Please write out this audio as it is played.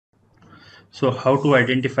So how to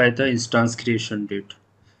identify the instance creation date?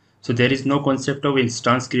 So there is no concept of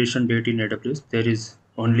instance creation date in AWS. There is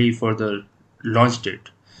only for the launch date.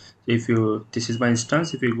 If you, this is my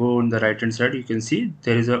instance, if you go on the right hand side, you can see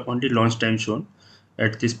there is a only launch time shown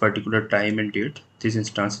at this particular time and date. This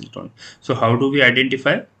instance is done. So how do we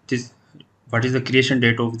identify this? What is the creation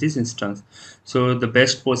date of this instance? So the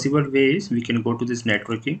best possible way is we can go to this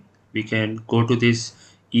networking. We can go to this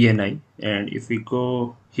ENI, and if we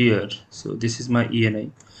go here, so this is my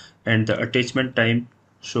ENI, and the attachment time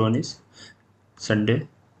shown is Sunday,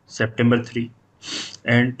 September 3.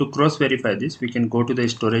 And to cross verify this, we can go to the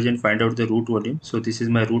storage and find out the root volume. So this is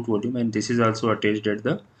my root volume, and this is also attached at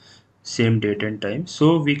the same date and time.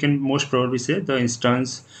 So we can most probably say the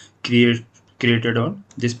instance created on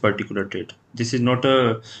this particular date. This is not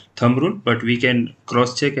a thumb rule, but we can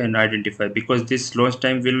cross check and identify, because this launch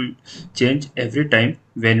time will change every time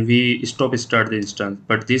when we start the instance.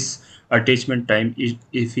 But this attachment time is,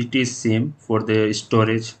 if it is same for the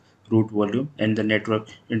storage, root volume, and the network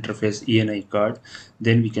interface ENI card,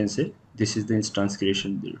 then we can say this is the instance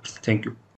creation build. Thank you.